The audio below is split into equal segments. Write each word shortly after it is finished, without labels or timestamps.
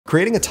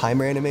Creating a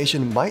timer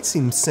animation might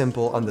seem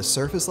simple on the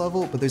surface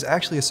level, but there's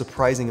actually a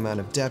surprising amount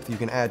of depth you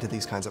can add to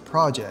these kinds of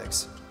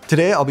projects.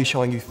 Today, I'll be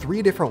showing you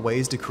 3 different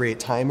ways to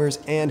create timers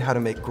and how to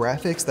make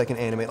graphics that can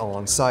animate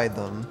alongside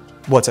them.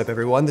 What's up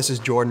everyone, this is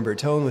Jordan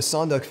Bertone with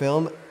Sonduck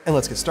Film, and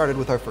let's get started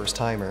with our first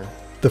timer.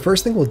 The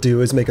first thing we'll do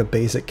is make a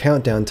basic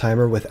countdown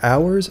timer with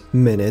hours,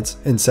 minutes,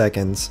 and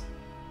seconds.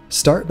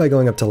 Start by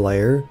going up to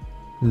Layer,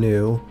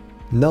 New,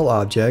 Null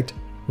Object,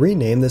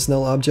 rename this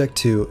null object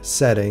to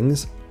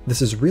Settings.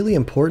 This is really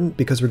important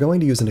because we're going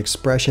to use an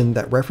expression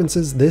that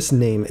references this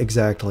name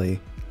exactly.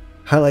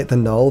 Highlight the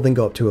null, then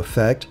go up to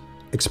Effect,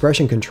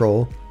 Expression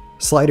Control,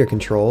 Slider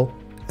Control,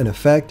 and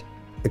Effect,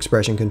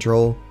 Expression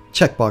Control,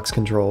 Checkbox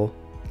Control.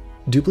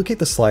 Duplicate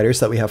the sliders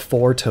so that we have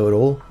 4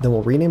 total, then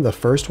we'll rename the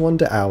first one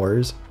to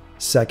hours,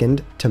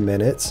 second to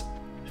minutes,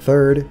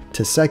 third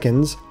to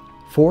seconds,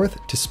 fourth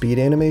to speed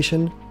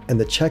animation, and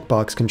the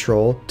checkbox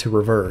control to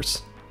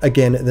reverse.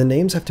 Again, the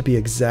names have to be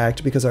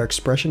exact because our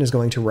expression is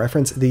going to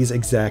reference these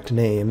exact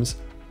names.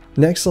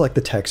 Next, select the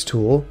text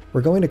tool.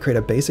 We're going to create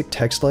a basic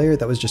text layer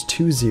that was just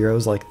 2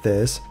 zeros like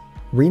this.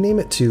 Rename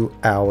it to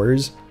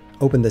hours,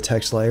 open the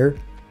text layer,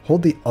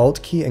 hold the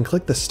Alt key and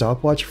click the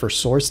stopwatch for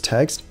source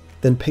text,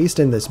 then paste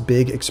in this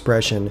big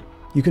expression.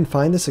 You can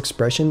find this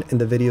expression in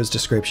the video's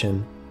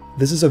description.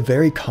 This is a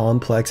very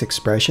complex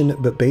expression,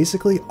 but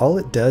basically all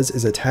it does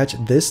is attach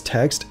this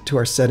text to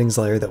our settings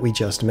layer that we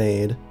just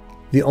made.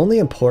 The only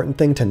important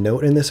thing to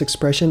note in this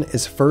expression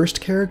is first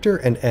character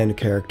and end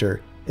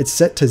character. It's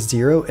set to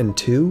 0 and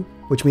 2,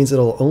 which means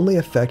it'll only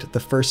affect the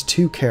first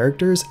 2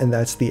 characters, and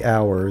that's the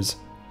hours.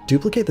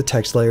 Duplicate the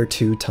text layer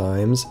 2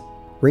 times,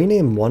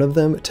 rename one of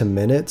them to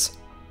minutes,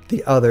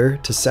 the other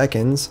to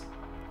seconds,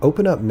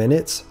 open up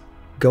minutes,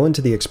 go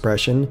into the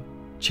expression,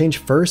 change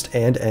first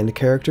and end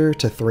character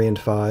to 3 and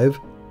 5,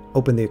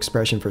 open the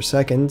expression for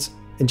seconds,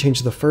 and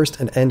change the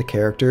first and end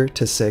character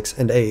to 6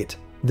 and 8.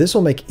 This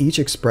will make each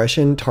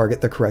expression target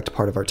the correct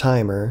part of our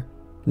timer.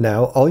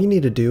 Now, all you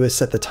need to do is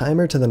set the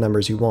timer to the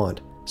numbers you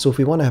want. So if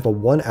we want to have a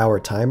 1-hour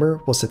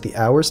timer, we'll set the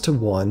hours to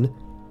 1,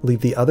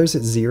 leave the others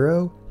at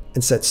 0,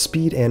 and set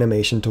speed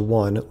animation to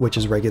 1, which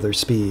is regular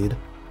speed.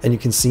 And you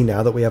can see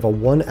now that we have a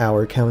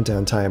 1-hour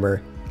countdown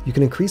timer. You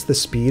can increase the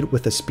speed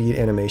with the speed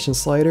animation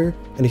slider,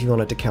 and if you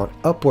want it to count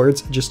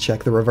upwards, just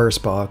check the reverse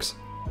box.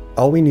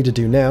 All we need to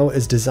do now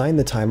is design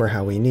the timer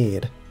how we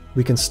need.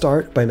 We can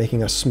start by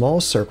making a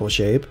small circle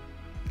shape.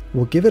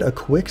 We'll give it a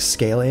quick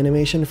scale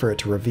animation for it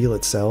to reveal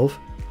itself,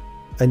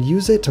 and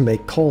use it to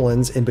make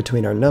colons in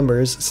between our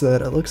numbers so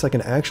that it looks like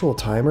an actual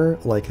timer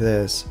like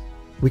this.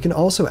 We can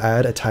also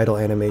add a title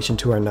animation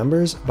to our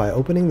numbers by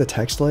opening the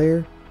text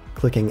layer,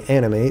 clicking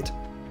Animate,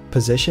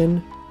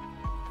 Position,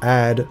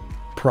 Add,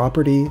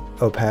 Property,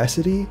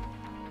 Opacity,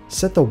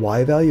 set the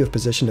Y value of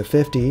position to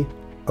 50,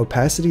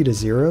 opacity to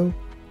 0,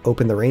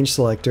 open the range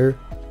selector,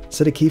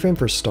 set a keyframe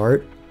for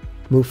start,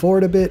 move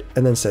forward a bit,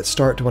 and then set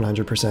start to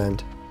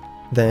 100%.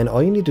 Then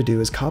all you need to do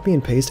is copy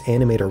and paste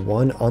animator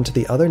 1 onto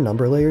the other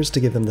number layers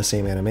to give them the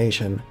same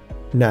animation.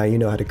 Now you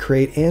know how to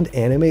create and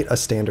animate a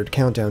standard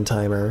countdown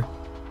timer.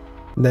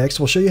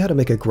 Next, we'll show you how to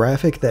make a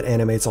graphic that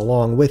animates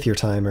along with your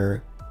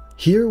timer.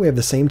 Here we have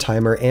the same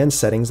timer and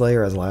settings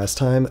layer as last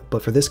time,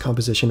 but for this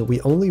composition we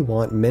only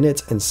want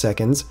minutes and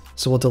seconds,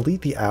 so we'll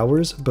delete the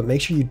hours, but make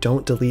sure you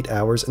don't delete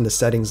hours in the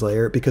settings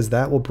layer because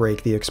that will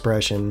break the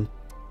expression.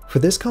 For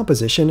this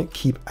composition,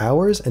 keep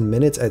hours and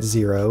minutes at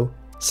 0,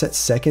 set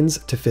seconds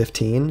to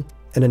 15,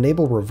 and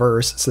enable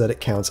reverse so that it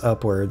counts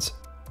upwards.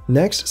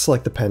 Next,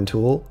 select the pen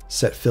tool,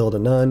 set fill to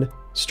none,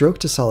 stroke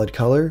to solid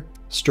color,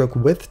 stroke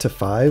width to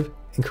 5,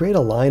 and create a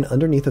line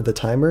underneath of the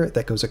timer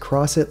that goes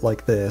across it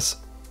like this.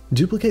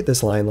 Duplicate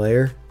this line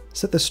layer,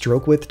 set the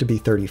stroke width to be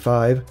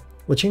 35,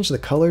 we'll change the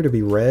color to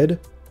be red,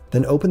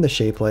 then open the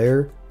shape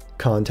layer,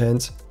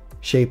 contents,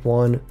 shape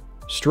 1,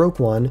 stroke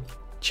 1,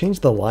 change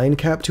the line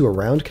cap to a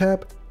round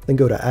cap, then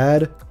go to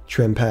add,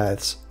 trim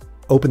paths.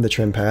 Open the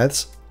trim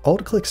paths,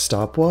 alt-click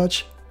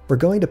stopwatch, we're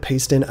going to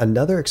paste in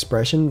another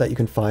expression that you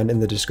can find in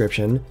the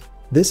description.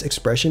 This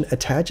expression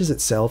attaches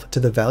itself to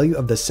the value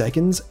of the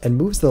seconds and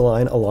moves the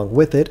line along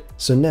with it,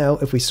 so now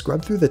if we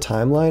scrub through the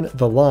timeline,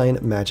 the line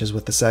matches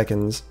with the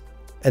seconds.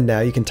 And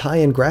now you can tie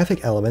in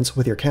graphic elements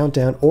with your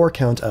countdown or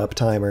count up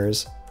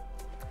timers.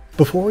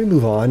 Before we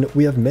move on,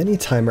 we have many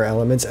timer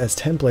elements as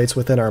templates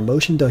within our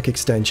MotionDuck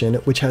extension,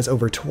 which has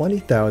over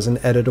 20,000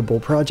 editable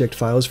project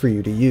files for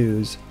you to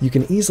use. You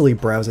can easily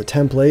browse a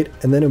template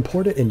and then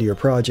import it into your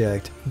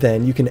project.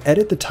 Then you can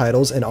edit the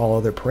titles and all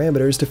other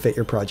parameters to fit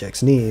your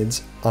project's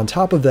needs. On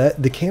top of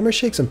that, the camera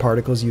shakes and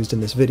particles used in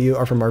this video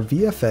are from our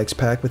VFX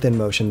pack within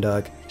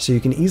MotionDuck, so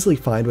you can easily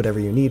find whatever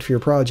you need for your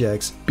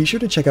projects. Be sure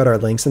to check out our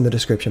links in the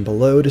description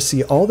below to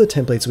see all the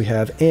templates we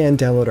have and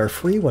download our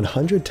free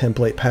 100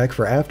 template pack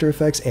for After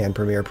Effects and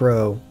Premiere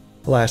Pro.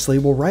 Lastly,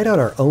 we'll write out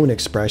our own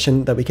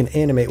expression that we can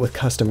animate with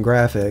custom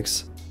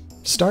graphics.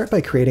 Start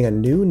by creating a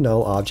new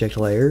null object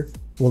layer.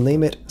 We'll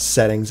name it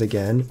Settings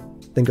again,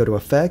 then go to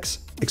Effects,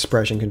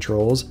 Expression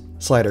Controls,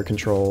 Slider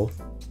Control.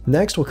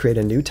 Next, we'll create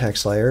a new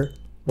text layer.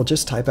 We'll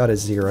just type out a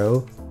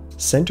 0,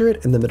 center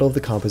it in the middle of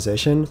the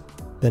composition,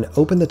 Then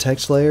open the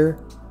text layer,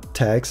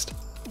 text,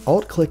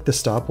 Alt-click the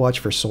stopwatch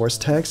for source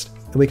text,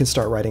 and we can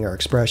start writing our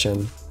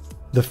expression.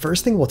 The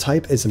first thing we'll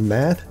type is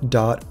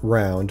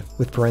math.round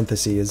with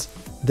parentheses.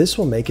 This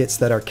will make it so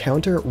that our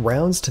counter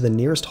rounds to the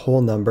nearest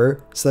whole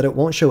number so that it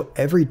won't show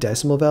every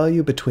decimal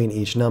value between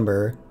each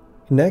number.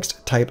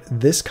 Next, type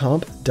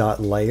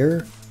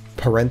thiscomp.layer,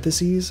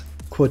 parentheses,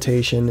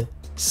 quotation,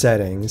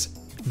 settings.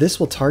 This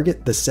will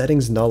target the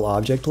settings null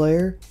object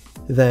layer.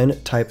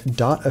 Then type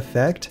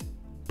 .effect,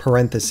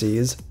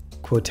 parentheses,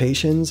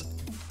 quotations,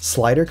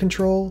 slider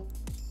control,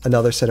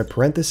 another set of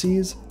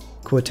parentheses,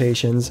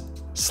 quotations,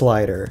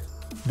 slider.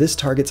 This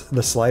targets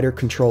the slider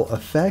control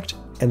effect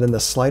and then the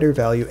slider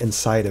value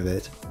inside of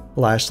it.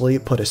 Lastly,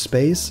 put a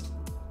space,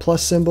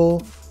 plus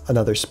symbol,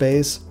 another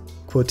space,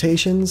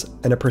 quotations,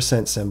 and a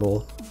percent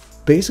symbol.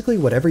 Basically,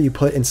 whatever you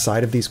put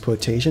inside of these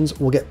quotations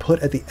will get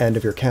put at the end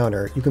of your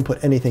counter. You can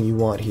put anything you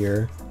want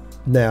here.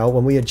 Now,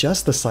 when we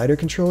adjust the slider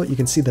control, you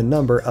can see the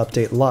number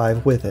update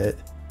live with it.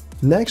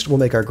 Next, we'll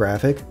make our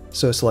graphic,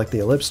 so select the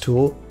ellipse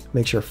tool,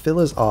 make sure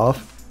fill is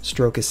off,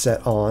 stroke is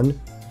set on,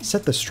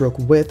 set the stroke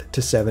width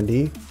to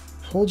 70,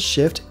 hold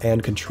shift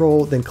and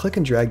control, then click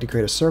and drag to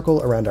create a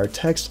circle around our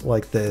text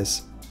like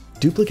this.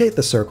 Duplicate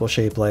the circle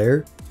shape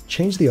layer,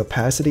 change the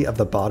opacity of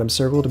the bottom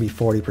circle to be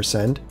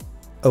 40%,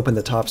 open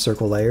the top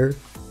circle layer,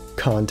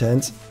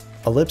 contents,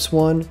 ellipse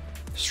 1,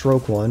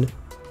 stroke 1,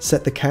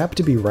 set the cap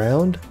to be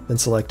round, then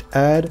select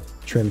add,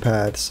 trim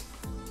paths.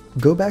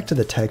 Go back to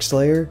the text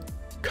layer,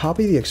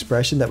 copy the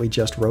expression that we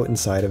just wrote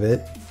inside of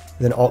it,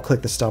 then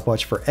alt-click the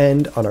stopwatch for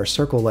end on our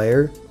circle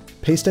layer,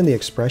 paste in the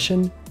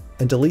expression,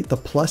 and delete the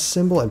plus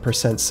symbol and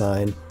percent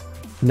sign.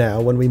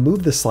 Now, when we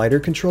move the slider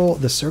control,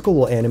 the circle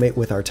will animate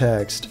with our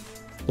text.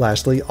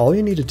 Lastly, all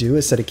you need to do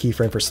is set a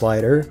keyframe for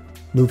slider,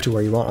 move to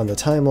where you want on the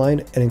timeline,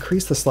 and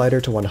increase the slider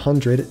to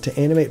 100 to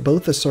animate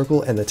both the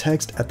circle and the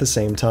text at the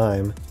same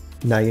time.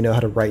 Now you know how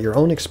to write your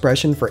own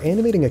expression for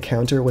animating a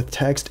counter with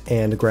text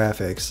and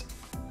graphics.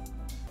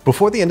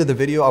 Before the end of the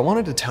video, I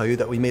wanted to tell you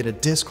that we made a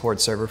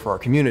Discord server for our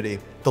community.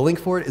 The link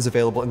for it is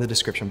available in the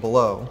description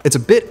below. It's a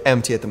bit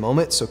empty at the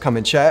moment, so come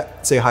and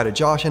chat, say hi to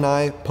Josh and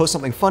I, post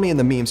something funny in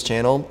the memes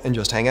channel, and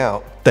just hang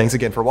out. Thanks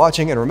again for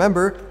watching, and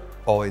remember,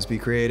 always be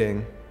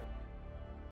creating.